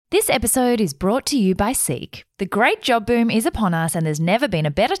This episode is brought to you by Seek. The great job boom is upon us and there's never been a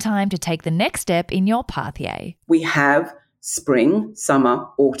better time to take the next step in your pathway. We have spring, summer,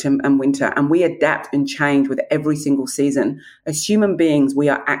 autumn and winter, and we adapt and change with every single season. As human beings, we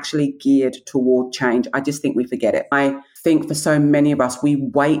are actually geared toward change. I just think we forget it. I think for so many of us, we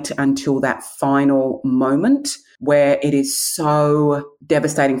wait until that final moment where it is so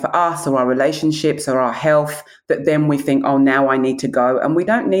devastating for us or our relationships or our health that then we think, oh, now I need to go. And we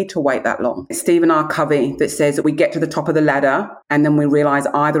don't need to wait that long. Stephen R. Covey that says that we get to the top of the ladder and then we realize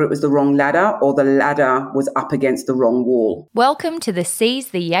either it was the wrong ladder or the ladder was up against the wrong wall. Welcome to the Seize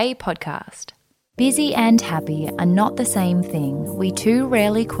the Yay podcast. Busy and happy are not the same thing. We too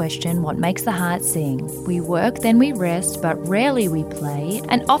rarely question what makes the heart sing. We work, then we rest, but rarely we play,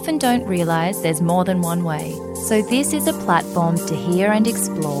 and often don't realise there's more than one way. So this is a platform to hear and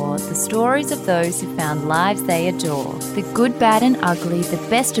explore the stories of those who found lives they adore. The good, bad and ugly, the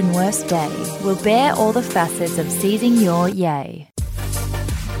best and worst day. We'll bear all the facets of seizing your yay.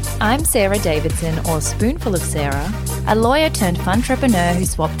 I'm Sarah Davidson, or Spoonful of Sarah, a lawyer turned funtrepreneur who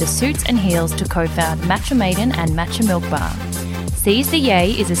swapped the suits and heels to co-found Matcha Maiden and Matcha Milk Bar. Seize the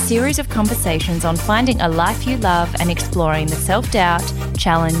Yay is a series of conversations on finding a life you love and exploring the self-doubt,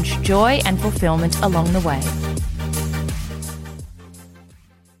 challenge, joy and fulfillment along the way.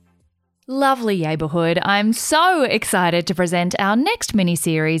 Lovely neighbourhood. I'm so excited to present our next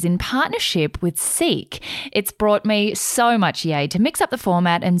mini-series in partnership with Seek. It's brought me so much yay to mix up the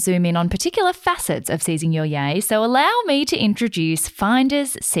format and zoom in on particular facets of seizing your yay, so allow me to introduce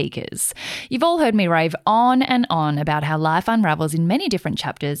Finders Seekers. You've all heard me rave on and on about how life unravels in many different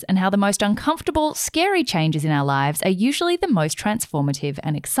chapters and how the most uncomfortable, scary changes in our lives are usually the most transformative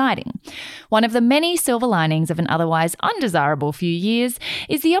and exciting. One of the many silver linings of an otherwise undesirable few years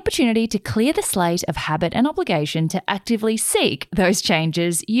is the opportunity to clear the slate of habit and obligation to actively seek those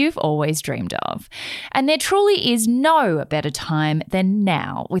changes you've always dreamed of. And there truly is no better time than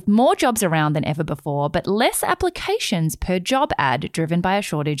now, with more jobs around than ever before, but less applications per job ad driven by a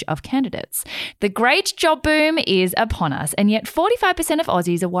shortage of candidates. The great job boom is upon us, and yet 45% of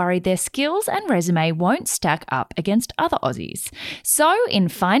Aussies are worried their skills and resume won't stack up against other Aussies. So in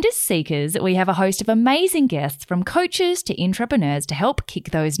Finders Seekers, we have a host of amazing guests from coaches to intrapreneurs to help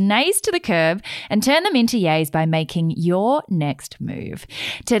kick those nays to the curb and turn them into yays by making your next move.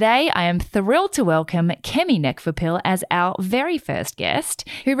 Today, I am thrilled to welcome Kemi Nekvapil as our very first guest,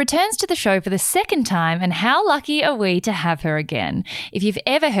 who returns to the show for the second time, and how lucky are we to have her again. If you've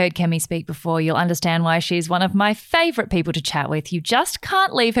ever heard Kemi speak before, you'll understand why she's one of my favourite people to chat with. You just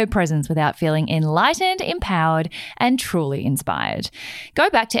can't leave her presence without feeling enlightened, empowered, and truly inspired. Go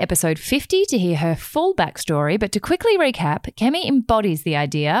back to episode 50 to hear her full backstory, but to quickly recap, Kemi embodies the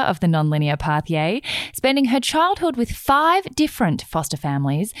idea of the non-linear pathway, spending her childhood with 5 different foster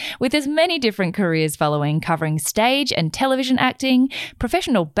families, with as many different careers following, covering stage and television acting,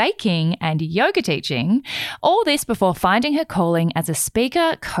 professional baking, and yoga teaching. All this before finding her calling as a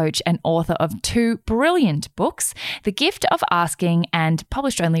speaker, coach, and author of 2 brilliant books, The Gift of Asking and,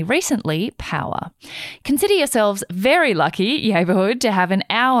 published only recently, Power. Consider yourselves very lucky, neighbourhood, to have an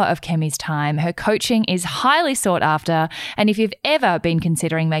hour of Kemi's time. Her coaching is highly sought after, and if you've ever been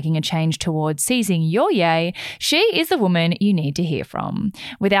considering making a change towards seizing your yay, she is the woman you need to hear from.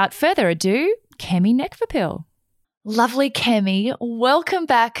 Without further ado, Kemi Nekvapil. Lovely Kemi, welcome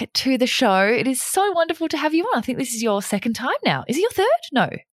back to the show. It is so wonderful to have you on. I think this is your second time now. Is it your third? No.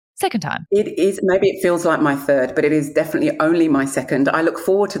 Second time. It is, maybe it feels like my third, but it is definitely only my second. I look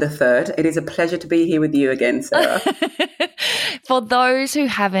forward to the third. It is a pleasure to be here with you again, Sarah. For those who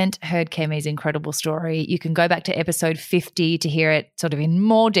haven't heard Kemi's incredible story, you can go back to episode 50 to hear it sort of in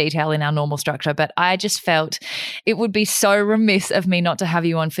more detail in our normal structure. But I just felt it would be so remiss of me not to have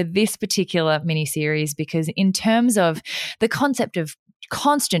you on for this particular mini-series, because in terms of the concept of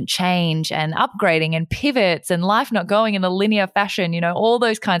constant change and upgrading and pivots and life not going in a linear fashion, you know, all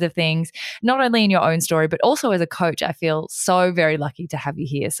those kinds of things, not only in your own story, but also as a coach, I feel so very lucky to have you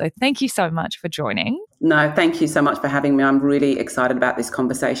here. So thank you so much for joining. No, thank you so much for having me. I'm really excited about this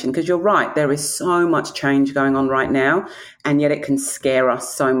conversation because you're right. There is so much change going on right now, and yet it can scare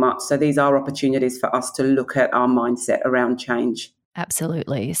us so much. So these are opportunities for us to look at our mindset around change.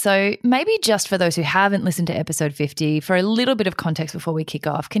 Absolutely. So maybe just for those who haven't listened to episode 50, for a little bit of context before we kick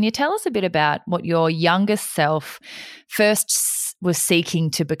off, can you tell us a bit about what your youngest self first was seeking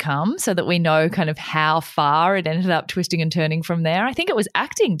to become, so that we know kind of how far it ended up twisting and turning from there? I think it was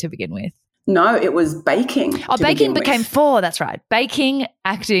acting to begin with. No, it was baking. Oh, to baking begin with. became 4. That's right. Baking,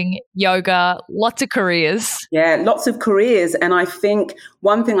 acting, yoga, lots of careers. Yeah, lots of careers. And I think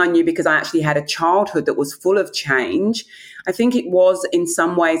one thing I knew, because I actually had a childhood that was full of change, I think it was in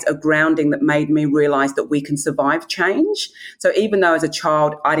some ways a grounding that made me realize that we can survive change. So even though as a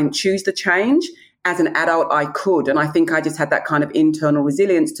child I didn't choose the change, as an adult I could. And I think I just had that kind of internal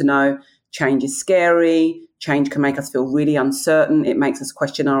resilience to know change is scary. Change can make us feel really uncertain. It makes us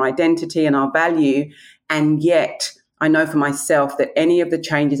question our identity and our value. And yet I know for myself that any of the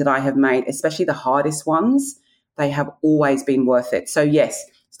changes that I have made, especially the hardest ones, they have always been worth it. So yes,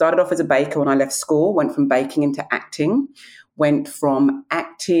 started off as a baker when I left school, went from baking into acting, went from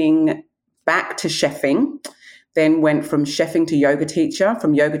acting back to chefing, then went from chefing to yoga teacher,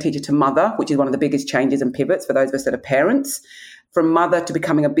 from yoga teacher to mother, which is one of the biggest changes and pivots for those of us that are parents, from mother to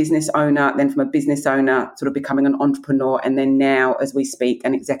becoming a business owner, then from a business owner sort of becoming an entrepreneur, and then now, as we speak,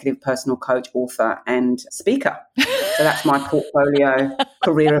 an executive personal coach, author and speaker. So that's my portfolio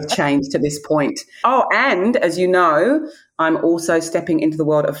career of change to this point. Oh, and as you know, I'm also stepping into the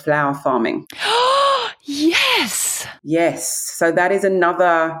world of flower farming. Yes. Yes. So that is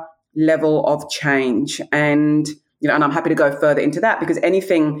another level of change. And, and I'm happy to go further into that because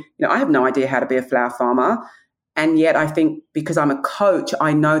anything, I have no idea how to be a flower farmer. And yet I think because I'm a coach,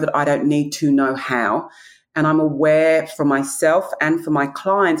 I know that I don't need to know how. And I'm aware for myself and for my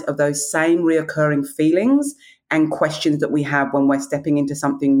clients of those same reoccurring feelings and questions that we have when we're stepping into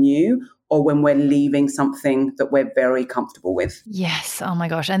something new or when we're leaving something that we're very comfortable with. Yes. Oh my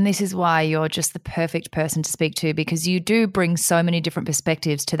gosh. And this is why you're just the perfect person to speak to, because you do bring so many different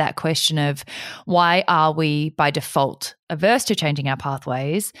perspectives to that question of why are we by default averse to changing our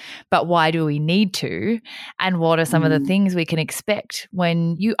pathways, but why do we need to? And what are some of the things we can expect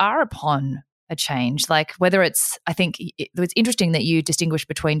when you are upon a change? Like whether it's, I think it's interesting that you distinguish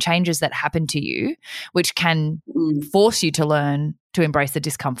between changes that happen to you, which can force you to learn to embrace the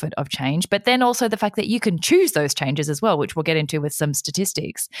discomfort of change, but then also the fact that you can choose those changes as well, which we'll get into with some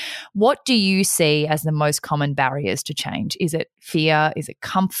statistics. What do you see as the most common barriers to change? Is it fear? Is it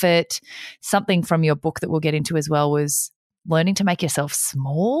comfort? Something from your book that we'll get into as well was learning to make yourself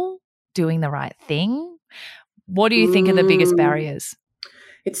small, doing the right thing. What do you think are the biggest barriers?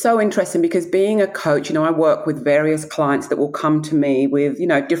 It's so interesting because being a coach, I work with various clients that will come to me with,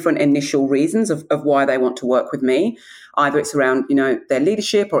 different initial reasons of why they want to work with me. Either it's around, their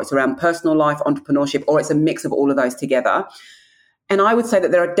leadership or it's around personal life, entrepreneurship, or it's a mix of all of those together. And I would say that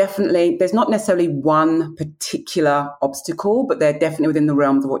there's not necessarily one particular obstacle, but they're definitely within the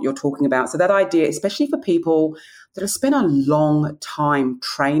realms of what you're talking about. So that idea, especially for people that have spent a long time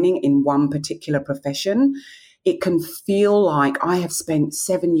training in one particular profession, it can feel like I have spent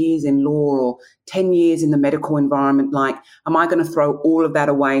 7 years in law or 10 years in the medical environment. Like, am I going to throw all of that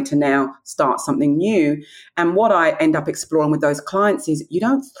away to now start something new? And what I end up exploring with those clients is you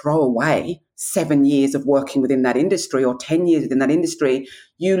don't throw away 7 years of working within that industry or 10 years within that industry.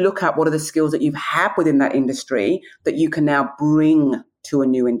 You look at what are the skills that you've had within that industry that you can now bring to a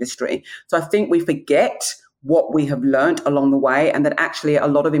new industry. So I think we forget what we have learned along the way, and that actually a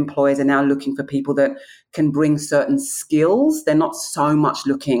lot of employers are now looking for people that can bring certain skills. They're not so much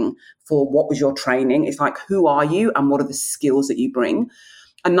looking for what was your training. It's like, who are you and what are the skills that you bring?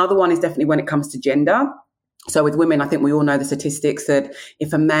 Another one is definitely when it comes to gender. So with women, I think we all know the statistics that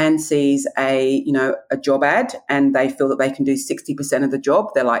if a man sees a job ad and they feel that they can do 60% of the job,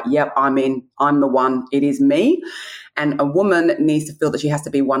 they're like, yep, I'm in, I'm the one, it is me. And a woman needs to feel that she has to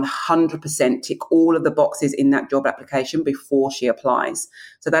be 100% tick all of the boxes in that job application before she applies.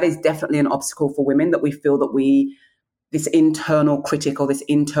 So that is definitely an obstacle for women, that we feel that this internal critic or this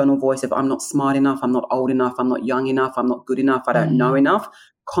internal voice of I'm not smart enough, I'm not old enough, I'm not young enough, I'm not good enough, I don't know enough,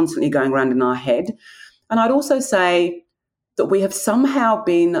 constantly going around in our head. And I'd also say that we have somehow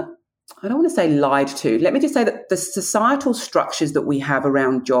been, I don't want to say lied to. Let me just say that the societal structures that we have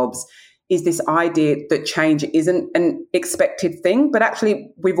around jobs is this idea that change isn't an expected thing, but actually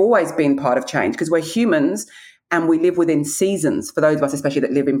we've always been part of change because we're humans and we live within seasons. For those of us, especially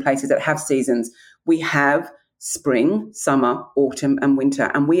that live in places that have seasons, we have spring, summer, autumn, and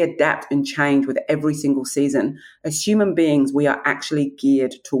winter, and we adapt and change with every single season. As human beings, we are actually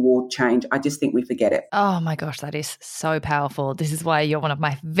geared toward change. I just think we forget it. Oh my gosh, that is so powerful. This is why you're one of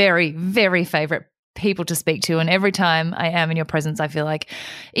my very, very favorite people to speak to. And every time I am in your presence, I feel like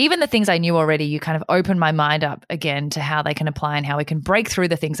even the things I knew already, you kind of open my mind up again to how they can apply and how we can break through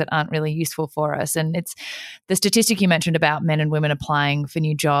the things that aren't really useful for us. And it's the statistic you mentioned about men and women applying for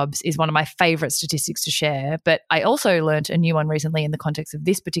new jobs is one of my favorite statistics to share. But I also learned a new one recently in the context of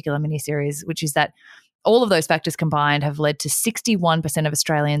this particular miniseries, which is that all of those factors combined have led to 61% of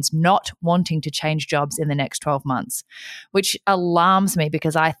Australians not wanting to change jobs in the next 12 months, which alarms me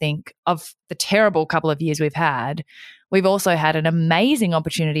because I think of the terrible couple of years we've had, we've also had an amazing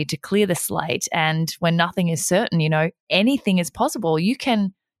opportunity to clear the slate. And when nothing is certain, anything is possible. You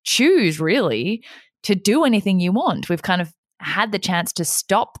can choose really to do anything you want. We've kind of had the chance to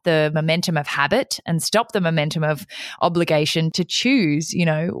stop the momentum of habit and stop the momentum of obligation to choose,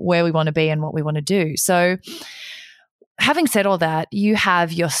 where we want to be and what we want to do. So having said all that, you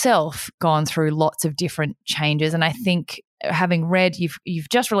have yourself gone through lots of different changes. And I think having read, you've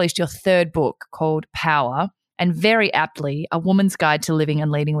just released your third book called Power, and very aptly, A Woman's Guide to Living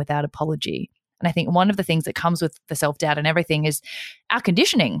and Leading Without Apology. And I think one of the things that comes with the self-doubt and everything is our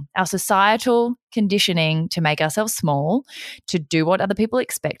conditioning, our societal conditioning to make ourselves small, to do what other people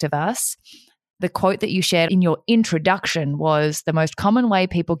expect of us. The quote that you shared in your introduction was, the most common way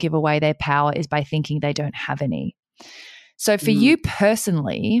people give away their power is by thinking they don't have any. So for you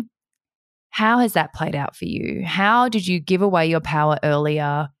personally, how has that played out for you? How did you give away your power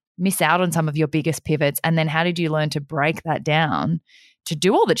earlier, miss out on some of your biggest pivots, and then how did you learn to break that down to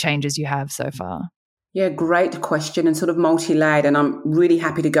do all the changes you have so far? Yeah, great question and sort of multi-layered, and I'm really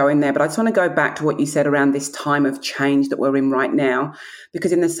happy to go in there. But I just want to go back to what you said around this time of change that we're in right now,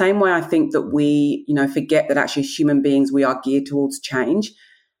 because in the same way I think that we, forget that actually as human beings we are geared towards change.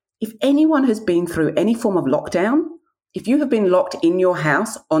 If anyone has been through any form of lockdown, if you have been locked in your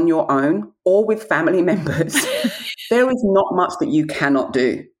house on your own or with family members, there is not much that you cannot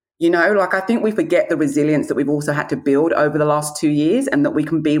do. I think we forget the resilience that we've also had to build over the last 2 years and that we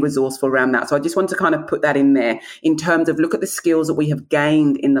can be resourceful around that. So I just want to kind of put that in there in terms of look at the skills that we have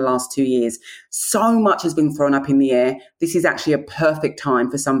gained in the last 2 years. So much has been thrown up in the air. This is actually a perfect time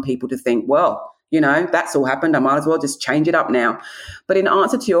for some people to think, well, that's all happened. I might as well just change it up now. But in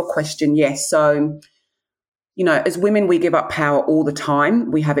answer to your question, yes. So as women, we give up power all the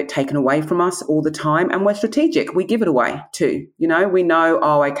time. We have it taken away from us all the time, and we're strategic. We give it away too. We know,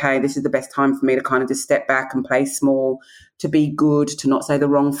 okay, this is the best time for me to kind of just step back and play small, to be good, to not say the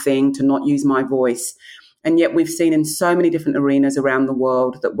wrong thing, to not use my voice. And yet we've seen in so many different arenas around the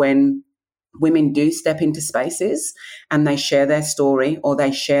world that when women do step into spaces and they share their story or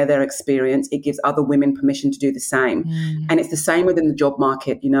they share their experience, it gives other women permission to do the same. And it's the same within the job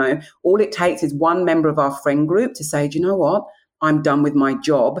market. All it takes is one member of our friend group to say, do you know what? I'm done with my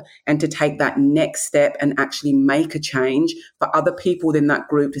job, and to take that next step and actually make a change for other people within that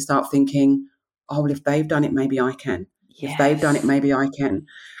group to start thinking, oh, well, if they've done it, maybe I can. Yes. If they've done it, maybe I can.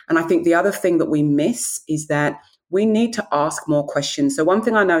 And I think the other thing that we miss is that we need to ask more questions. So one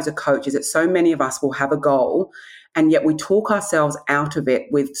thing I know as a coach is that so many of us will have a goal, and yet we talk ourselves out of it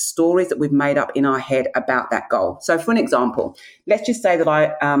with stories that we've made up in our head about that goal. So for an example, let's just say that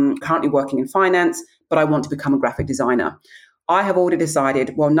I am currently working in finance, but I want to become a graphic designer. I have already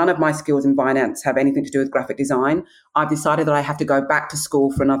decided, well, none of my skills in finance have anything to do with graphic design. I've decided that I have to go back to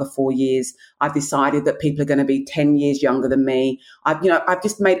school for another 4 years. I've decided that people are going to be 10 years younger than me. I've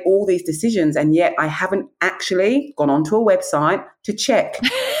just made all these decisions, and yet I haven't actually gone onto a website to check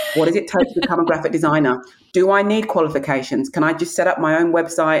what does it take to become a graphic designer? Do I need qualifications? Can I just set up my own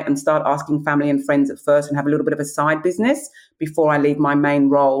website and start asking family and friends at first and have a little bit of a side business before I leave my main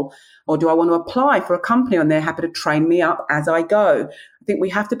role? Or do I want to apply for a company and they're happy to train me up as I go? I think we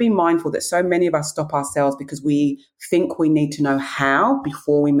have to be mindful that so many of us stop ourselves because we think we need to know how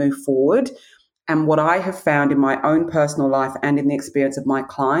before we move forward. And what I have found in my own personal life and in the experience of my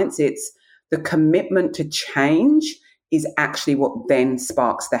clients, it's the commitment to change is actually what then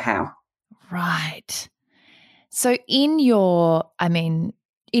sparks the how. Right. So in your,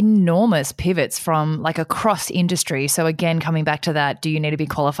 enormous pivots from like across industry. So again, coming back to that, do you need to be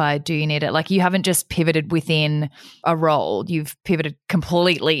qualified? Do you need it? Like you haven't just pivoted within a role, you've pivoted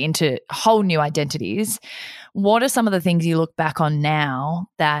completely into whole new identities. What are some of the things you look back on now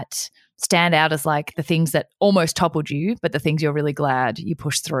that stand out as like the things that almost toppled you, but the things you're really glad you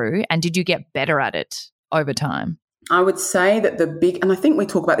pushed through? And did you get better at it over time? I would say that and I think we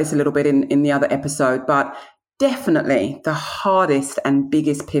talk about this a little bit in the other episode, but definitely the hardest and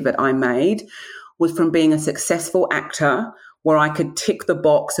biggest pivot I made was from being a successful actor where I could tick the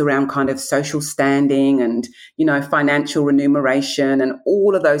box around kind of social standing and, financial remuneration and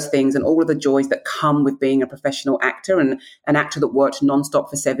all of those things and all of the joys that come with being a professional actor and an actor that worked nonstop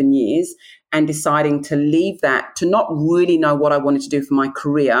for 7 years, and deciding to leave that, to not really know what I wanted to do for my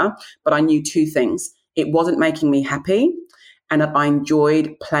career, but I knew two things. It wasn't making me happy, and that I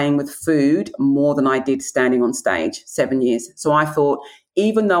enjoyed playing with food more than I did standing on stage 7 years. So I thought,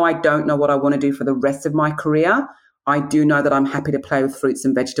 even though I don't know what I want to do for the rest of my career, I do know that I'm happy to play with fruits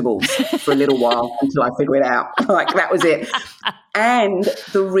and vegetables for a little while until I figure it out. Like, that was it. And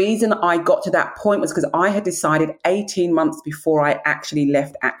the reason I got to that point was because I had decided 18 months before I actually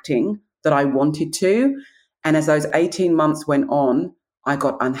left acting that I wanted to. And as those 18 months went on, I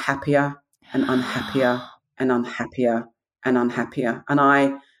got unhappier and unhappier and unhappier and unhappier. And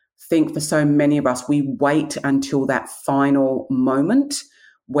I think for so many of us, we wait until that final moment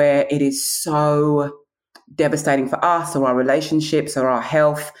where it is so devastating for us or our relationships or our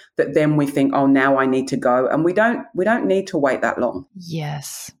health that then we think, oh, now I need to go. And we don't need to wait that long.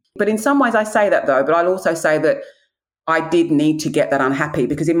 Yes. But in some ways I say that though, but I'll also say that I did need to get that unhappy,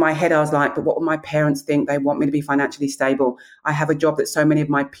 because in my head I was like, but what will my parents think? They want me to be financially stable. I have a job that so many of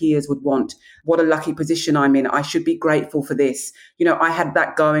my peers would want. What a lucky position I'm in. I should be grateful for this. You know, I had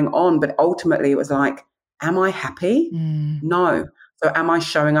that going on, but ultimately it was like, am I happy? No. So am I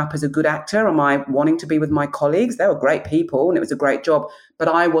showing up as a good actor? Am I wanting to be with my colleagues? They were great people and it was a great job, but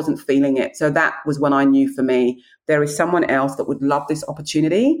I wasn't feeling it. So that was when I knew for me, there is someone else that would love this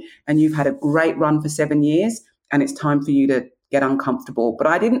opportunity, and you've had a great run for 7 years. And it's time for you to get uncomfortable. But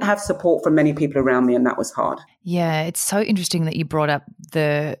I didn't have support from many people around me, and that was hard. Yeah, it's so interesting that you brought up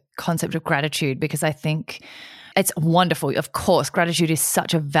the concept of gratitude, because I think it's wonderful. Of course, gratitude is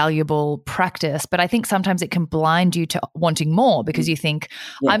such a valuable practice, but I think sometimes it can blind you to wanting more, because you think,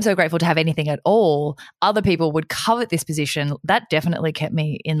 I'm so grateful to have anything at all. Other people would covet this position. That definitely kept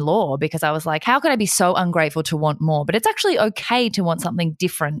me in law, because I was like, how could I be so ungrateful to want more? But it's actually okay to want something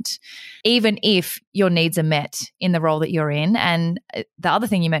different, even if your needs are met in the role that you're in. And the other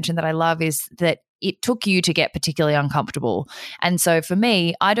thing you mentioned that I love is that it took you to get particularly uncomfortable. And so for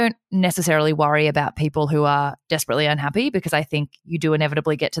me, I don't necessarily worry about people who are desperately unhappy, because I think you do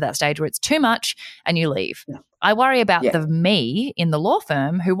inevitably get to that stage where it's too much and you leave. Yeah. I worry about the me in the law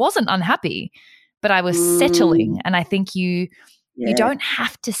firm who wasn't unhappy, but I was settling. And I think you don't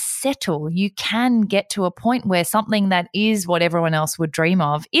have to settle. You can get to a point where something that is what everyone else would dream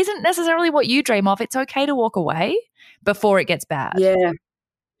of isn't necessarily what you dream of. It's okay to walk away before it gets bad. Yeah.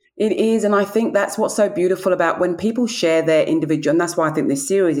 It is. And I think that's what's so beautiful about when people share their individual, and that's why I think this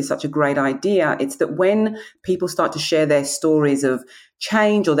series is such a great idea. It's that when people start to share their stories of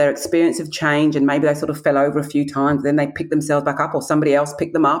change or their experience of change, and maybe they sort of fell over a few times, then they pick themselves back up, or somebody else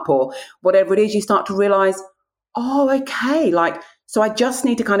picked them up, or whatever it is, you start to realize, oh, okay, like, so I just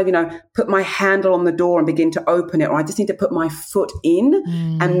need to kind of, put my handle on the door and begin to open it, or I just need to put my foot in.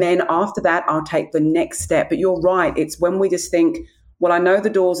 And then after that, I'll take the next step. But you're right. It's when we just think, well, I know the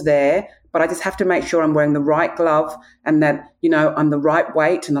door's there, but I just have to make sure I'm wearing the right glove, and that, I'm the right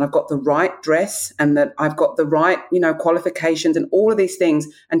weight, and that I've got the right dress, and that I've got the right, qualifications, and all of these things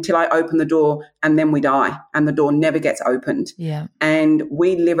until I open the door, and then we die and the door never gets opened. Yeah. And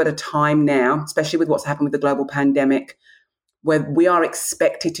we live at a time now, especially with what's happened with the global pandemic, where we are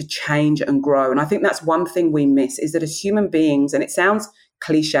expected to change and grow. And I think that's one thing we miss, is that as human beings, and it sounds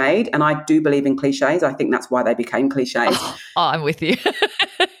cliched, and I do believe in cliches. I think that's why they became cliches. Oh, I'm with you.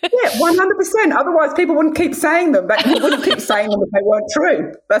 Yeah, 100%. Otherwise, people wouldn't keep saying them. But you wouldn't keep saying them if they weren't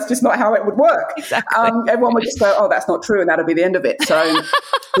true. That's just not how it would work. Exactly. Everyone would just go, oh, that's not true, and that'll be the end of it. So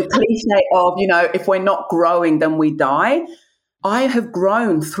the cliche of, if we're not growing, then we die. I have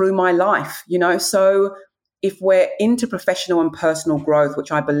grown through my life, so if we're into professional and personal growth,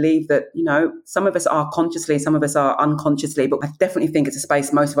 which I believe that, some of us are consciously, some of us are unconsciously, but I definitely think it's a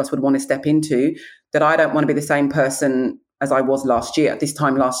space most of us would want to step into, that I don't want to be the same person as I was last year. This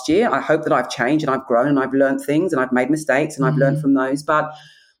time last year, I hope that I've changed and I've grown and I've learned things and I've made mistakes and I've learned from those. But,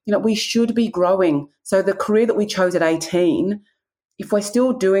 we should be growing. So the career that we chose at 18, if we're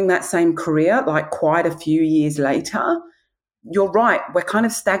still doing that same career, like quite a few years later, you're right. We're kind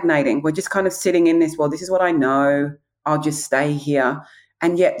of stagnating. We're just kind of sitting in this, well, this is what I know. I'll just stay here.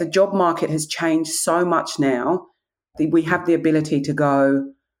 And yet the job market has changed so much now that we have the ability to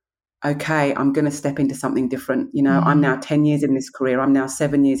go, okay, I'm going to step into something different. I'm now 10 years in this career. I'm now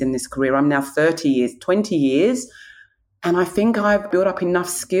 7 years in this career. I'm now 30 years, 20 years. And I think I've built up enough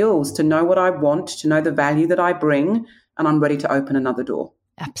skills to know what I want, to know the value that I bring, and I'm ready to open another door.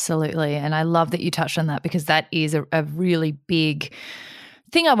 Absolutely. And I love that you touched on that, because that is a really big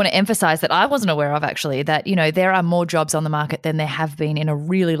thing I want to emphasize that I wasn't aware of, actually, that, there are more jobs on the market than there have been in a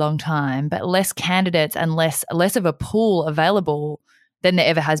really long time, but less candidates and less of a pool available than there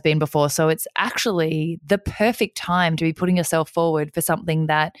ever has been before. So it's actually the perfect time to be putting yourself forward for something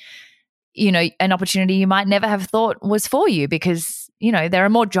that, an opportunity you might never have thought was for you, because there are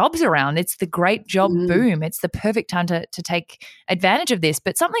more jobs around. It's the great job boom. It's the perfect time to take advantage of this.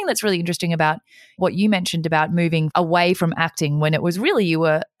 But something that's really interesting about what you mentioned about moving away from acting when it was really you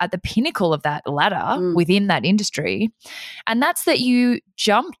were at the pinnacle of that ladder within that industry, and that's that you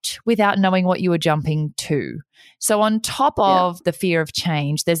jumped without knowing what you were jumping to. So on top of the fear of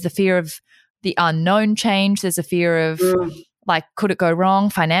change, there's the fear of the unknown change. There's a fear of like, could it go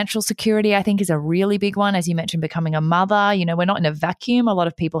wrong? Financial security, I think, is a really big one. As you mentioned, becoming a mother, we're not in a vacuum. A lot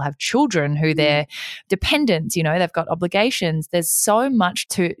of people have children who they're dependents, they've got obligations. There's so much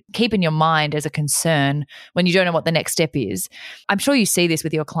to keep in your mind as a concern when you don't know what the next step is. I'm sure you see this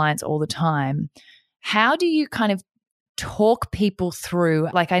with your clients all the time. How do you kind of talk people through?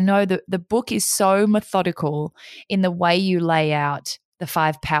 Like, I know that the book is so methodical in the way you lay out the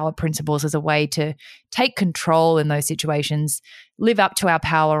 5 power principles as a way to take control in those situations, live up to our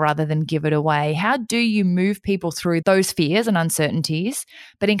power rather than give it away. How do you move people through those fears and uncertainties,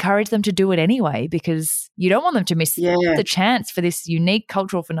 but encourage them to do it anyway? Because you don't want them to miss the chance for this unique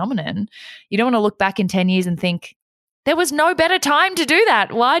cultural phenomenon. You don't want to look back in 10 years and think, there was no better time to do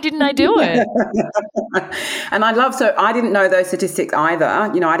that. Why didn't I do it? And so I didn't know those statistics either.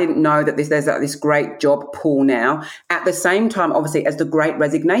 I didn't know that there's this great job pool now at the same time, obviously, as the great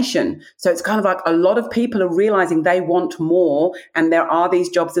resignation. So it's kind of like a lot of people are realizing they want more, and there are these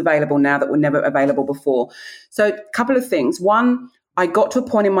jobs available now that were never available before. So a couple of things. One, I got to a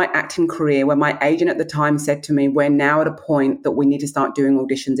point in my acting career where my agent at the time said to me, we're now at a point that we need to start doing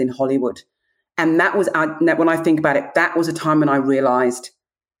auditions in Hollywood. And that was, when I think about it, that was a time when I realized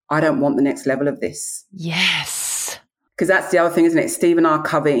I don't want the next level of this. Yes. Because that's the other thing, isn't it? Stephen R.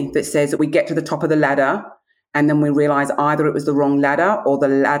 Covey that says that we get to the top of the ladder and then we realize either it was the wrong ladder or the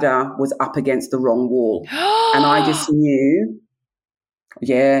ladder was up against the wrong wall. And I just knew,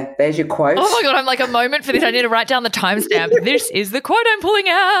 there's your quote. Oh my God, I'm like a moment for this. I need to write down the timestamp. This is the quote I'm pulling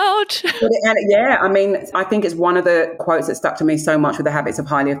out. I think it's one of the quotes that stuck to me so much with the habits of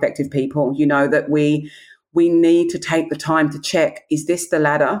highly effective people, that we need to take the time to check, is this the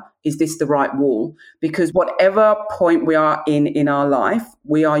ladder? Is this the right wall? Because whatever point we are in our life,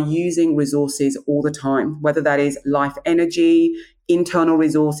 we are using resources all the time, whether that is life energy, internal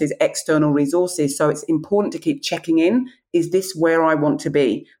resources, external resources. So it's important to keep checking in. Is this where I want to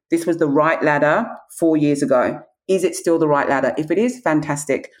be? This was the right ladder 4 years ago. Is it still the right ladder? If it is,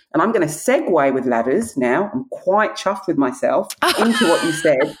 fantastic. And I'm going to segue with ladders now. I'm quite chuffed with myself into what you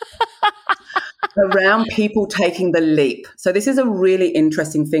said around people taking the leap. So this is a really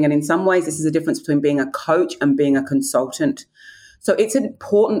interesting thing. And in some ways, this is a difference between being a coach and being a consultant. So it's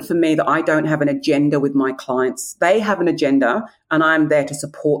important for me that I don't have an agenda with my clients. They have an agenda and I'm there to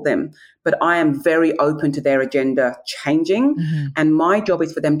support them. But I am very open to their agenda changing. And my job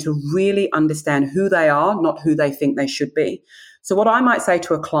is for them to really understand who they are, not who they think they should be. So what I might say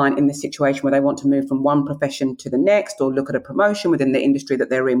to a client in this situation where they want to move from one profession to the next or look at a promotion within the industry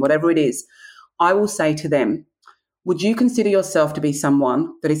that they're in, whatever it is, I will say to them, would you consider yourself to be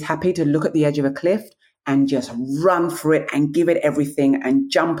someone that is happy to look at the edge of a cliff and just run for it and give it everything and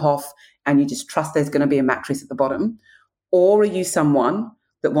jump off and you just trust there's going to be a mattress at the bottom? Or are you someone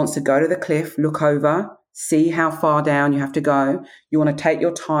that wants to go to the cliff, look over, see how far down you have to go? You want to take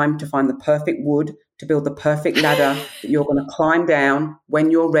your time to find the perfect wood, to build the perfect ladder that you're going to climb down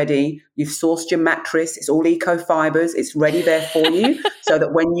when you're ready. You've sourced your mattress. It's all eco fibers. It's ready there for you so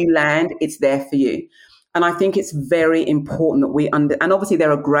that when you land, it's there for you. And I think it's very important that and obviously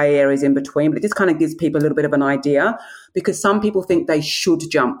there are grey areas in between, but it just kind of gives people a little bit of an idea because some people think they should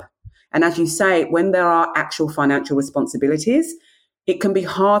jump. And as you say, when there are actual financial responsibilities, it can be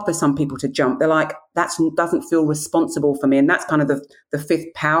hard for some people to jump. They're like, that doesn't feel responsible for me. And that's kind of the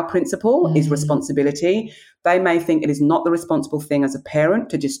 5th power principle is responsibility. They may think it is not the responsible thing as a parent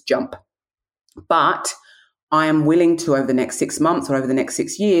to just jump. But I am willing to, over the next 6 months or over the next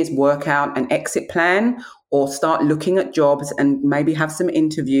 6 years, work out an exit plan or start looking at jobs and maybe have some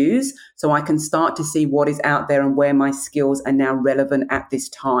interviews so I can start to see what is out there and where my skills are now relevant at this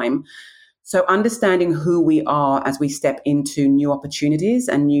time. So understanding who we are as we step into new opportunities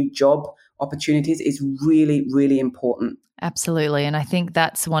and new job opportunities is really, really important. Absolutely. And I think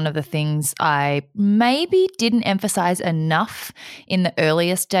that's one of the things I maybe didn't emphasize enough in the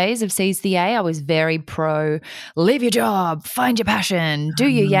earliest days of Seize the Yay. I was very pro leave your job, find your passion, do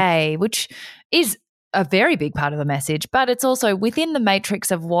your yay, which is a very big part of the message, but it's also within the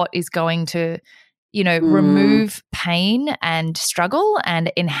matrix of what is going to remove pain and struggle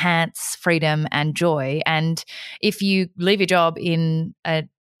and enhance freedom and joy. And if you leave your job in a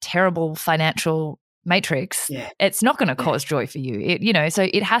terrible financial matrix, it's not going to cause joy for you. So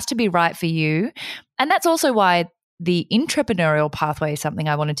it has to be right for you. And that's also why the entrepreneurial pathway is something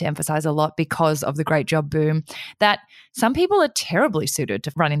I wanted to emphasize a lot because of the great job boom, that some people are terribly suited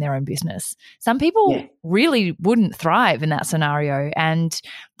to running their own business. Some people really wouldn't thrive in that scenario. And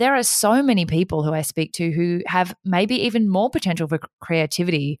there are so many people who I speak to who have maybe even more potential for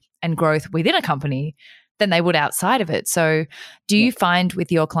creativity and growth within a company than they would outside of it. So do you find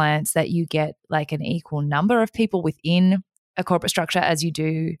with your clients that you get like an equal number of people within a corporate structure as you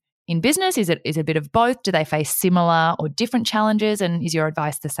do in business? Is it a bit of both? Do they face similar or different challenges? And is your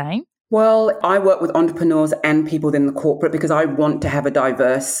advice the same? Well, I work with entrepreneurs and people in the corporate because I want to have a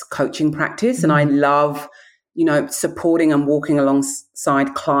diverse coaching practice. And I love, supporting and walking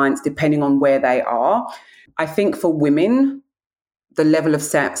alongside clients depending on where they are. I think for women, the level of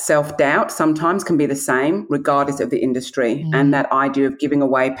self-doubt sometimes can be the same regardless of the industry, and that idea of giving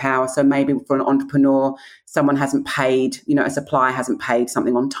away power. So maybe for an entrepreneur, someone hasn't paid, a supplier hasn't paid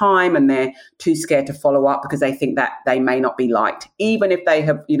something on time and they're too scared to follow up because they think that they may not be liked. Even if they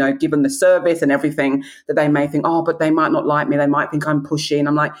have, given the service and everything, that they may think, oh, but they might not like me. They might think I'm pushy. And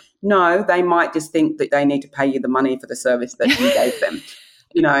I'm like, no, they might just think that they need to pay you the money for the service that you gave them.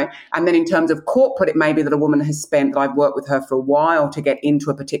 And then in terms of corporate, it may be that a woman has spent, that I've worked with her for a while to get into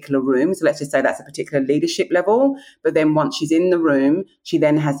a particular room. So let's just say that's a particular leadership level. But then once she's in the room, she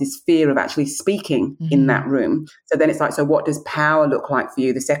then has this fear of actually speaking in that room. So then it's like, so what does power look like for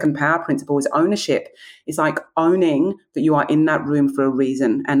you? The second power principle is ownership. It's like owning that you are in that room for a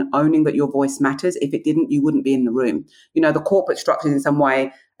reason and owning that your voice matters. If it didn't, you wouldn't be in the room. The corporate structures in some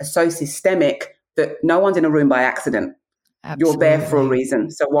way are so systemic that no one's in a room by accident. Absolutely. You're there for a reason.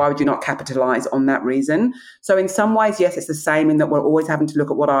 So why would you not capitalize on that reason? So in some ways, yes, it's the same in that we're always having to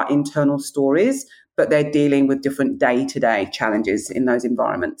look at what our internal story is, but they're dealing with different day-to-day challenges in those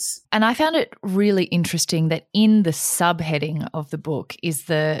environments. And I found it really interesting that in the subheading of the book is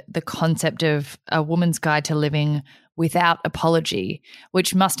the concept of a woman's guide to living without apology,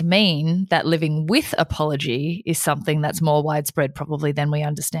 which must mean that living with apology is something that's more widespread probably than we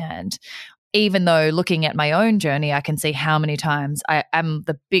understand. Even though looking at my own journey, I can see how many times I am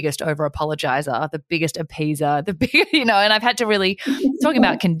the biggest over-apologizer, the biggest appeaser, and I've had to really, talking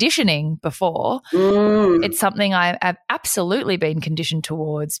about conditioning before, it's something I've absolutely been conditioned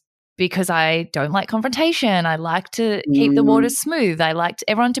towards because I don't like confrontation. I like to keep the waters smooth. I like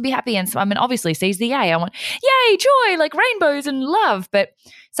everyone to be happy. And obviously seize the yay. I want, yay, joy, like rainbows and love. But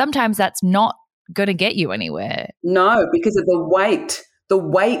sometimes that's not going to get you anywhere. No, because of the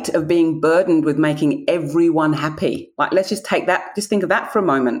weight of being burdened with making everyone happy. Like, let's just take that, just think of that for a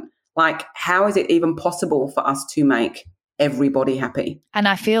moment. Like, how is it even possible for us to make everybody happy? And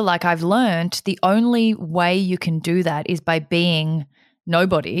I feel like I've learned the only way you can do that is by being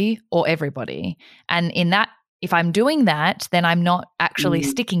nobody or everybody. And in that, if I'm doing that, then I'm not actually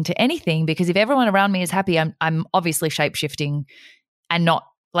sticking to anything, because if everyone around me is happy, I'm obviously shape-shifting and not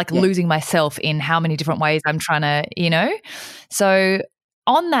losing myself in how many different ways I'm trying to, So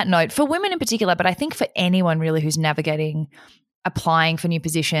on that note, for women in particular, but I think for anyone really who's navigating, applying for new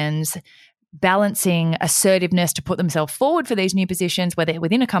positions, balancing assertiveness to put themselves forward for these new positions, whether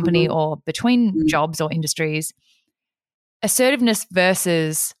within a company or between jobs or industries, assertiveness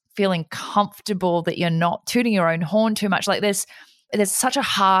versus feeling comfortable that you're not tooting your own horn too much. Like there's such a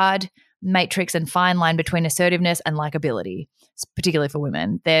hard matrix and fine line between assertiveness and likability, particularly for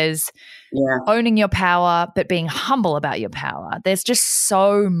women. There's owning your power but being humble about your power. There's just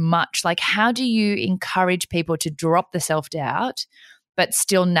so much. Like, how do you encourage people to drop the self-doubt but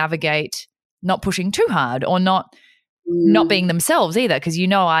still navigate not pushing too hard or not being themselves either? Because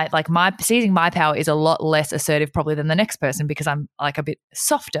my seizing my power is a lot less assertive probably than the next person because I'm like a bit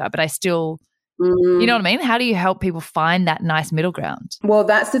softer, but I still you know what I mean? How do you help people find that nice middle ground? Well,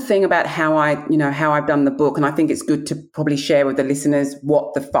 that's the thing about how I've done the book. And I think it's good to probably share with the listeners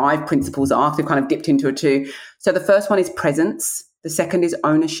what the 5 principles are. We've kind of dipped into it too. So the first one is presence. The second is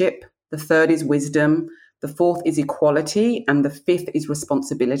ownership. The third is wisdom. The fourth is equality. And the fifth is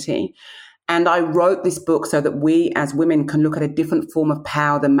responsibility. And I wrote this book so that we as women can look at a different form of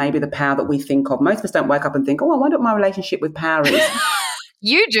power than maybe the power that we think of. Most of us don't wake up and think, oh, I wonder what my relationship with power is.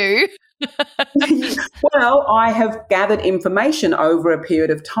 You do. Well, I have gathered information over a period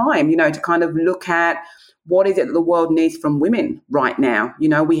of time, to kind of look at what is it that the world needs from women right now.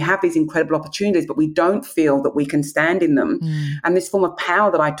 We have these incredible opportunities, but we don't feel that we can stand in them. And this form of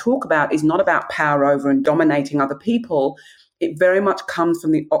power that I talk about is not about power over and dominating other people. It very much comes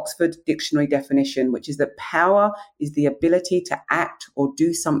from the Oxford Dictionary definition, which is that power is the ability to act or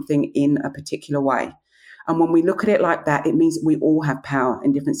do something in a particular way. And when we look at it like that, it means we all have power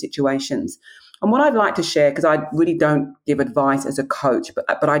in different situations. And what I'd like to share, because I really don't give advice as a coach,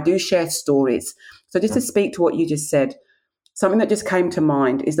 but I do share stories. So just to speak to what you just said, something that just came to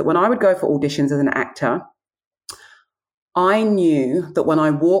mind is that when I would go for auditions as an actor, I knew that when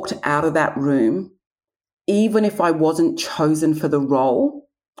I walked out of that room, even if I wasn't chosen for the role,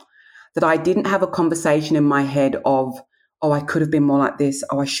 that I didn't have a conversation in my head of, oh, I could have been more like this.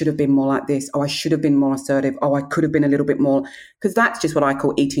 Oh, I should have been more like this. Oh, I should have been more assertive. Oh, I could have been a little bit more, because that's just what I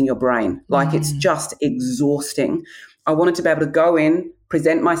call eating your brain. Like it's just exhausting. I wanted to be able to go in,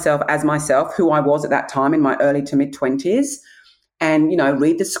 present myself as myself, who I was at that time in my early to mid 20s, and,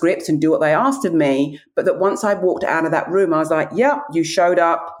 read the scripts and do what they asked of me. But that once I walked out of that room, I was like, yeah, you showed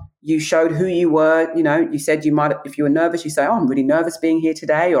up. You showed who you were. You said you might, if you were nervous, you say, oh, I'm really nervous being here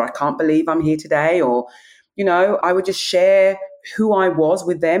today, or I can't believe I'm here today. Or, I would just share who I was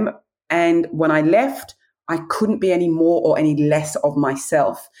with them. And when I left, I couldn't be any more or any less of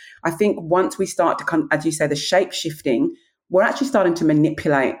myself. I think once we start to come, as you say, the shape shifting, we're actually starting to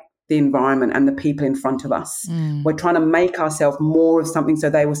manipulate the environment and the people in front of us. We're trying to make ourselves more of something so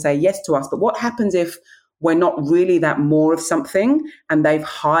they will say yes to us. But what happens if we're not really that more of something and they've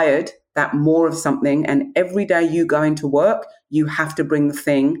hired that more of something, and every day you go into work, you have to bring the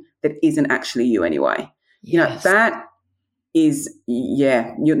thing that isn't actually you anyway? Yes. That is,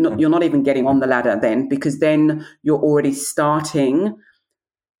 you're not even getting on the ladder then, because then you're already starting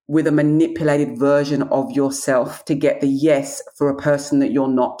with a manipulated version of yourself to get the yes for a person that you're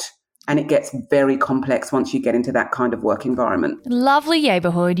not. And it gets very complex once you get into that kind of work environment. Lovely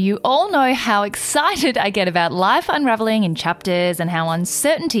neighbourhood. You all know how excited I get about life unravelling in chapters and how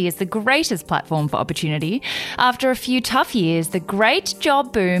uncertainty is the greatest platform for opportunity. After a few tough years, the great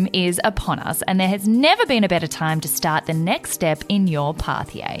job boom is upon us, and there has never been a better time to start the next step in your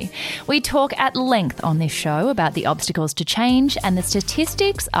path, yay. We talk at length on this show about the obstacles to change, and the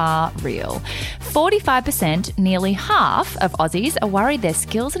statistics are real. 45%, nearly half of Aussies are worried their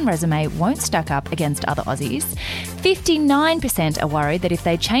skills and resume won't stack up against other Aussies. 59% are worried that if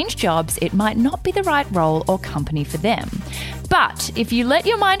they change jobs, it might not be the right role or company for them. But if you let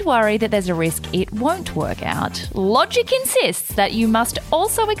your mind worry that there's a risk it won't work out, logic insists that you must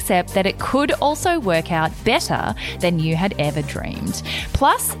also accept that it could also work out better than you had ever dreamed.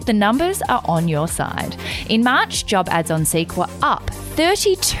 Plus, the numbers are on your side. In March, job ads on Seek were up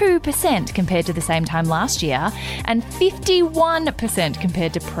 32% compared to the same time last year and 51%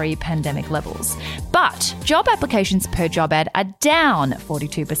 compared to pre-pandemic levels. But job applications per job ad are down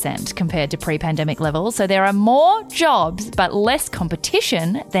 42% compared to pre-pandemic levels, so there are more jobs but less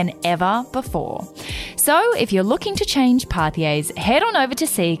competition than ever before. So if you're looking to change pathways, head on over to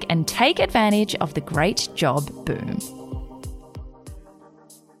Seek and take advantage of the great job boom.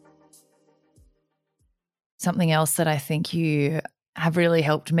 Something else that I think you have really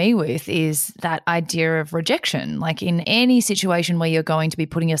helped me with is that idea of rejection. Like in any situation where you're going to be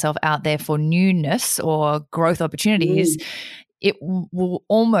putting yourself out there for newness or growth opportunities, it will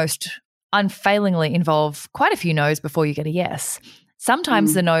almost unfailingly involve quite a few no's before you get a yes.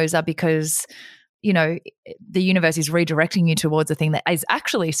 Sometimes the no's are because, the universe is redirecting you towards a thing that is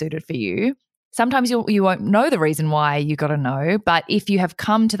actually suited for you. Sometimes you won't know the reason why you got a no, but if you have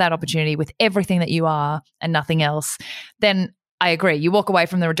come to that opportunity with everything that you are and nothing else, then I agree. You walk away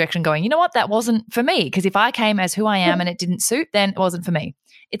from the rejection going, you know what, that wasn't for me. Because if I came as who I am and it didn't suit, then it wasn't for me.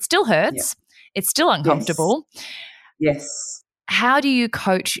 It still hurts. Yeah. It's still uncomfortable. Yes. How do you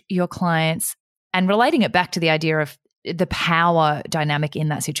coach your clients, and relating it back to the idea of the power dynamic in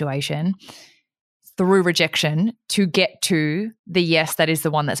that situation through rejection to get to the yes that is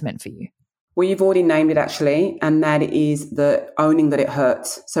the one that's meant for you? Well, you've already named it actually, and that is the owning that it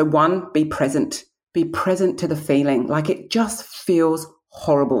hurts. So one, be present. Be present to the feeling. Like it just feels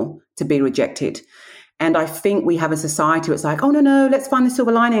horrible to be rejected. And I think we have a society where it's like, oh, no, let's find the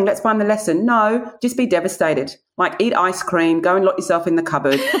silver lining. Let's find the lesson. No, just be devastated. Like eat ice cream, go and lock yourself in the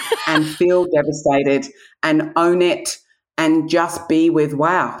cupboard and feel devastated and own it and just be with,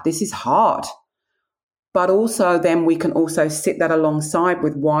 wow, this is hard. But also then we can also sit that alongside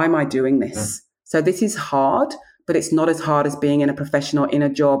with, why am I doing this? So this is hard, but it's not as hard as being in a profession or in a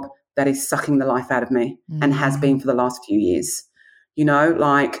job that is sucking the life out of me and has been for the last few years.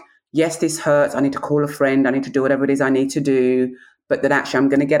 Yes, this hurts. I need to call a friend. I need to do whatever it is I need to do, but that actually I'm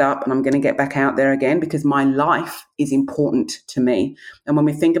going to get up and I'm going to get back out there again because my life is important to me. And when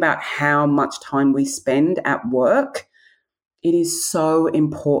we think about how much time we spend at work, it is so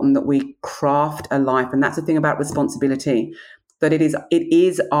important that we craft a life. And that's the thing about responsibility, that it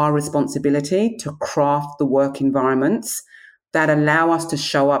is our responsibility to craft the work environments that allow us to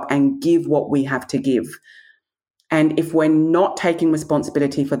show up and give what we have to give. And if we're not taking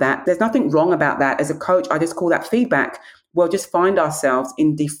responsibility for that, there's nothing wrong about that. As a coach, I just call that feedback. We'll just find ourselves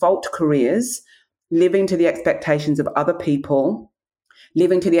in default careers, living to the expectations of other people,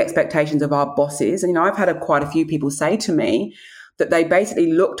 living to the expectations of our bosses. And, I've had quite a few people say to me that they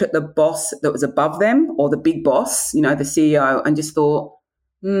basically looked at the boss that was above them, or the big boss, the CEO, and just thought,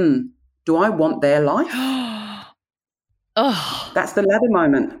 do I want their life? Oh, That's the ladder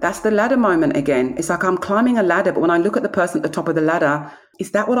moment. That's the ladder moment again. It's like I'm climbing a ladder, but when I look at the person at the top of the ladder,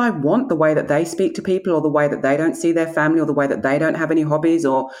 is that what I want? The way that they speak to people, or the way that they don't see their family, or the way that they don't have any hobbies,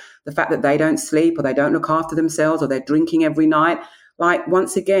 or the fact that they don't sleep, or they don't look after themselves, or they're drinking every night? Like,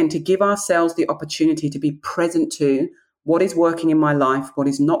 once again, to give ourselves the opportunity to be present to what is working in my life, what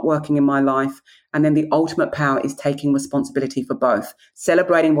is not working in my life. And then the ultimate power is taking responsibility for both,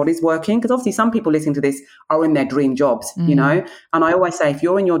 celebrating what is working. Because obviously some people listening to this are in their dream jobs, And I always say, if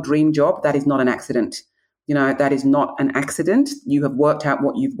you're in your dream job, that is not an accident. That is not an accident. You have worked out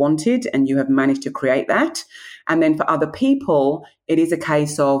what you've wanted and you have managed to create that. And then for other people, it is a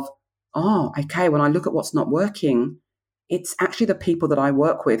case of, oh, okay, when I look at what's not working, it's actually the people that I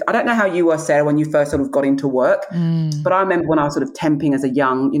work with. I don't know how you were, Sarah, when you first sort of got into work, but I remember when I was sort of temping as a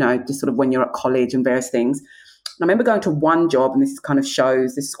young, just sort of when you're at college and various things. And I remember going to one job, and this kind of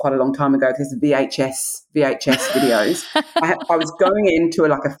shows, this is quite a long time ago, because VHS videos. I was going into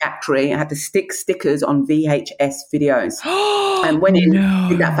a factory and had to stick stickers on VHS videos. And went in,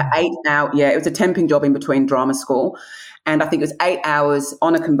 did that for 8 hours. Yeah, it was a temping job in between drama school. And I think it was 8 hours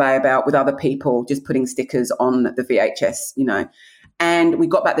on a conveyor belt with other people, just putting stickers on the VHS, And we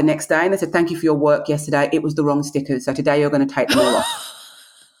got back the next day and they said, thank you for your work yesterday. It was the wrong stickers. So today you're going to take them all off.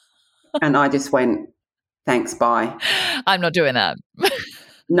 And I just went, thanks, bye. I'm not doing that.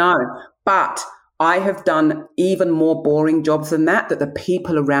 No, but I have done even more boring jobs than that the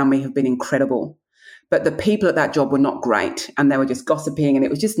people around me have been incredible. But the people at that job were not great, and they were just gossiping, and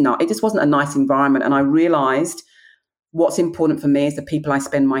it just wasn't a nice environment. And I realized what's important for me is the people I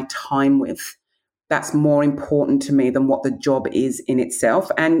spend my time with. That's more important to me than what the job is in itself.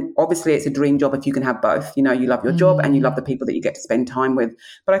 And obviously it's a dream job if you can have both. You love your job and you love the people that you get to spend time with.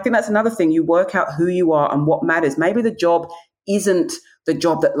 But I think that's another thing. You work out who you are and what matters. Maybe the job isn't the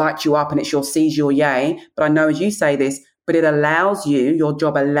job that lights you up and it's your seize your yay. But I know, as you say this, but it allows you, your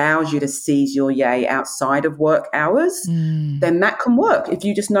job allows you to seize your yay outside of work hours, then that can work. If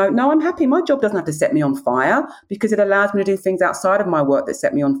you just know, no, I'm happy. My job doesn't have to set me on fire, because it allows me to do things outside of my work that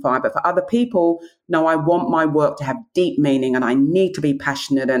set me on fire. But for other people, no, I want my work to have deep meaning and I need to be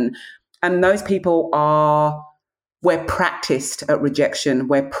passionate. And those people we're practiced at rejection.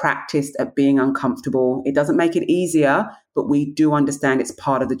 We're practiced at being uncomfortable. It doesn't make it easier, but we do understand it's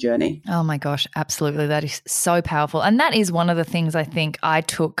part of the journey. Oh my gosh, absolutely. That is so powerful. And that is one of the things I think I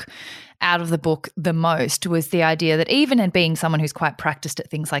took out of the book the most, was the idea that even in being someone who's quite practiced at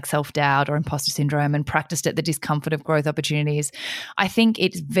things like self-doubt or imposter syndrome and practiced at the discomfort of growth opportunities, I think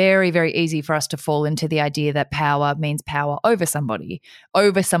it's very, very easy for us to fall into the idea that power means power over somebody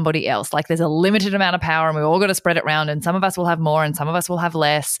else. Like there's a limited amount of power and we've all got to spread it around, and some of us will have more and some of us will have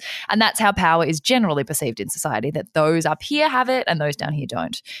less. And that's how power is generally perceived in society, that those up here have it and those down here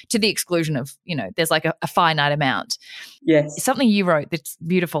don't, to the exclusion of, there's like a finite amount. Yes. Something you wrote that's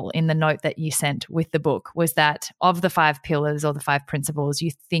beautiful in the note that you sent with the book was that of the 5 pillars or the 5 principles, you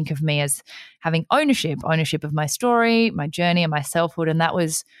think of me as having ownership of my story, my journey, and my selfhood. And that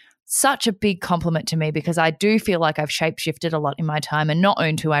was such a big compliment to me, because I do feel like I've shape-shifted a lot in my time and not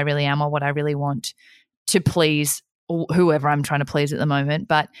owned who I really am or what I really want to please whoever I'm trying to please at the moment.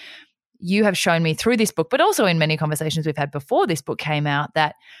 But you have shown me through this book, but also in many conversations we've had before this book came out,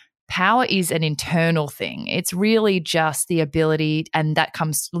 that power is an internal thing. It's really just the ability, and that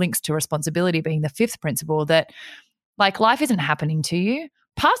links to responsibility being the 5th principle, that like life isn't happening to you.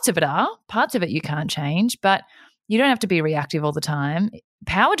 Parts of it you can't change, but you don't have to be reactive all the time.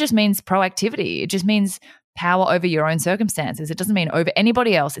 Power just means proactivity. It just means power over your own circumstances. It doesn't mean over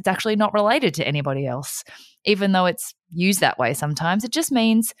anybody else. It's actually not related to anybody else, even though it's used that way sometimes. It just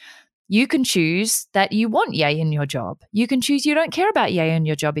means you can choose that you want yay in your job. You can choose you don't care about yay in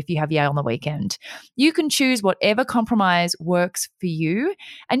your job if you have yay on the weekend. You can choose whatever compromise works for you.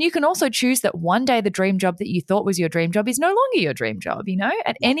 And you can also choose that one day the dream job that you thought was your dream job is no longer your dream job.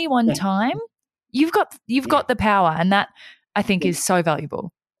 At any one time, you've got the power, and that I think is so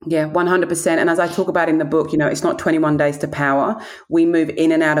valuable. Yeah, 100%. And as I talk about in the book, it's not 21 days to power. We move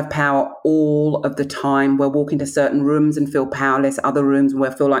in and out of power all of the time. We'll walk into certain rooms and feel powerless, other rooms where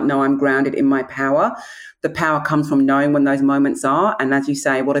I feel like, no, I'm grounded in my power. The power comes from knowing when those moments are. And as you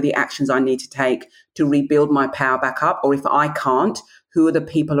say, what are the actions I need to take to rebuild my power back up? Or if I can't, who are the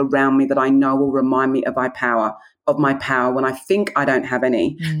people around me that I know will remind me of my power? of my power when I think I don't have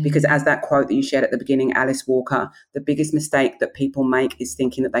any. Because as that quote that you shared at the beginning, Alice Walker, the biggest mistake that people make is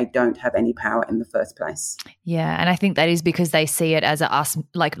thinking that they don't have any power in the first place. Yeah, and I think that is because they see it as a us,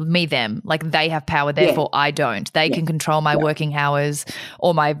 like me, them, like they have power, therefore I don't. They can control my working hours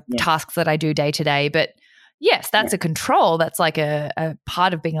or my tasks that I do day to day. But yes, that's a control. That's like a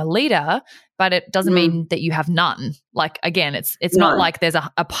part of being a leader, but it doesn't mean that you have none. Like, again, it's not like there's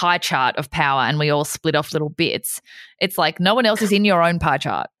a pie chart of power and we all split off little bits. It's like no one else is in your own pie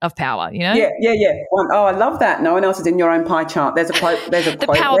chart of power, you know? Yeah. Oh, I love that. No one else is in your own pie chart. There's a quote. The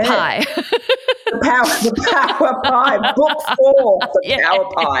power there. pie. The power pie, book 4, the power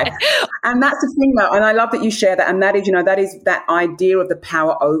pie. And that's the thing though, and I love that you share that, and that is, that idea of the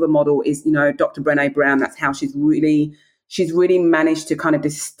power over model is, Dr. Brené Brown, that's how she's really managed to kind of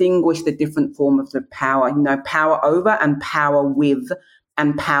distinguish the different form of the power, power over and power with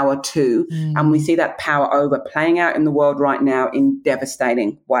and power to. And we see that power over playing out in the world right now in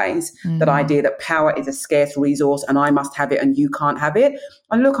devastating ways. That idea that power is a scarce resource and I must have it and you can't have it.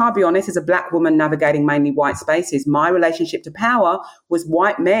 And look, I'll be honest, as a Black woman navigating mainly white spaces, my relationship to power was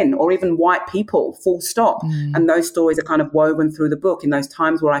white men or even white people, full stop. And those stories are kind of woven through the book in those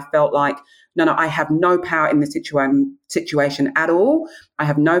times where I felt like, no, I have no power in this situation at all. I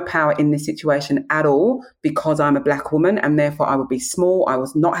have no power in this situation at all because I'm a Black woman and therefore I will be small. I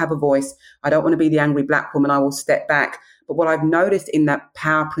will not have a voice. I don't want to be the angry Black woman. I will step back. But what I've noticed in that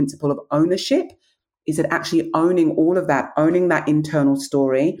power principle of ownership is that actually owning all of that, owning that internal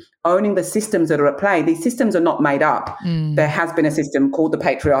story, owning the systems that are at play. These systems are not made up. There has been a system called the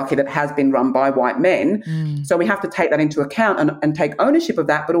patriarchy that has been run by white men. So we have to take that into account and take ownership of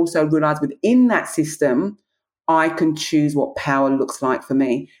that, but also realize within that system, I can choose what power looks like for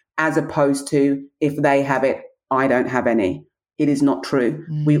me, as opposed to if they have it, I don't have any. It is not true.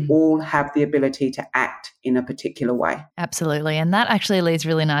 We all have the ability to act in a particular way. Absolutely. And that actually leads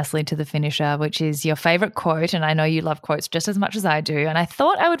really nicely to the finisher, which is your favorite quote. And I know you love quotes just as much as I do. And I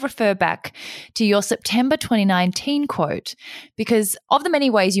thought I would refer back to your September 2019 quote, because of the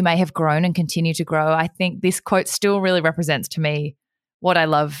many ways you may have grown and continue to grow, I think this quote still really represents to me what I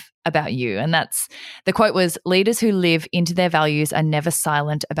love about you. And that's, the quote was, "Leaders who live into their values are never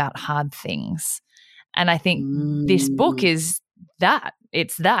silent about hard things." And I think this book is that.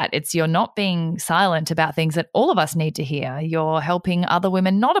 It's you're not being silent about things that all of us need to hear. You're helping other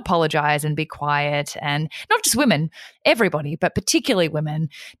women not apologize and be quiet, and not just women, everybody, but particularly women,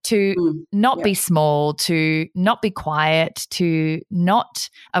 to not be small, to not be quiet, to not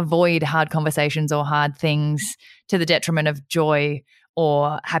avoid hard conversations or hard things to the detriment of joy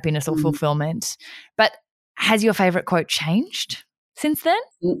or happiness or fulfillment. But has your favorite quote changed since then?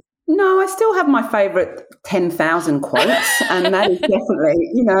 No, I still have my favorite 10,000 quotes, and that is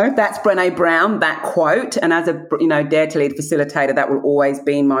definitely, that's Brené Brown, that quote. And as a, Dare to Lead facilitator, that will always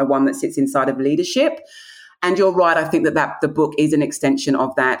be my one that sits inside of leadership. And you're right, I think that the book is an extension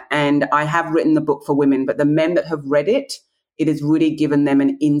of that. And I have written the book for women, but the men that have read it, it has really given them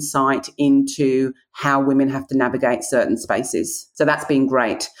an insight into how women have to navigate certain spaces. So that's been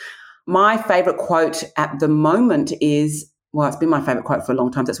great. My favorite quote at the moment is, well, it's been my favorite quote for a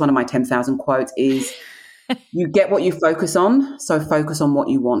long time. So it's one of my 10,000 quotes is, "You get what you focus on, so focus on what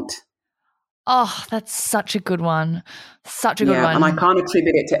you want." Oh, that's such a good one. Such a good one. And I can't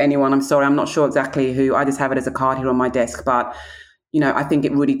attribute it to anyone. I'm sorry. I'm not sure exactly who. I just have it as a card here on my desk. But, I think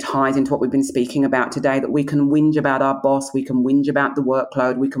it really ties into what we've been speaking about today, that we can whinge about our boss. We can whinge about the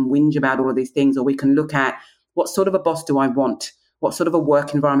workload. We can whinge about all of these things, or we can look at what sort of a boss do I want? What sort of a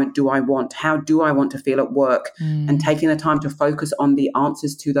work environment do I want? How do I want to feel at work? And taking the time to focus on the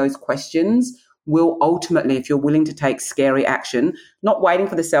answers to those questions will ultimately, if you're willing to take scary action, not waiting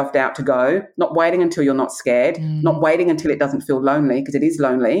for the self-doubt to go, not waiting until you're not scared, not waiting until it doesn't feel lonely, because it is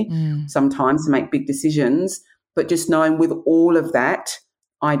lonely sometimes to make big decisions, but just knowing with all of that,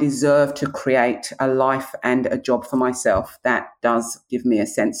 I deserve to create a life and a job for myself that does give me a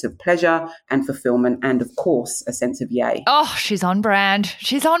sense of pleasure and fulfillment and, of course, a sense of yay. Oh, she's on brand.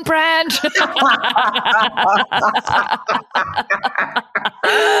 She's on brand.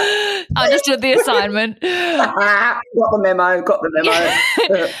 Understood the assignment. Got the memo.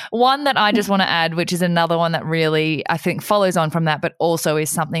 One that I just want to add, which is another one that really, I think, follows on from that, but also is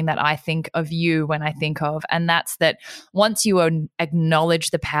something that I think of you when I think of, and that's that once you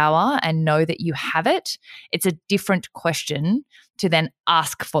acknowledge the power and know that you have it, it's a different question to then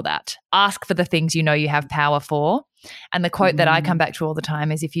ask for that. Ask for the things you know you have power for. And the quote that I come back to all the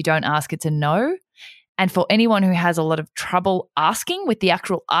time is, if you don't ask, it's a no. And for anyone who has a lot of trouble asking with the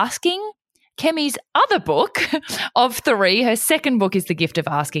actual asking, Kemi's other book of 3, her second book is The Gift of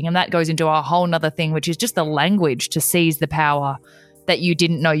Asking, and that goes into a whole nother thing, which is just the language to seize the power that you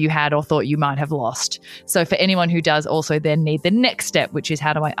didn't know you had or thought you might have lost. So for anyone who does also then need the next step, which is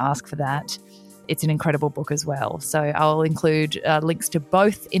how do I ask for that, it's an incredible book as well. So I'll include links to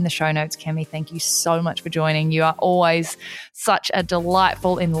both in the show notes. Kemi, thank you so much for joining. You are always such a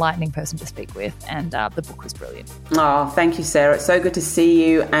delightful, enlightening person to speak with, and the book was brilliant. Oh, thank you, Sarah. It's so good to see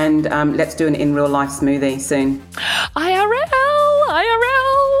you, and let's do an in real life smoothie soon.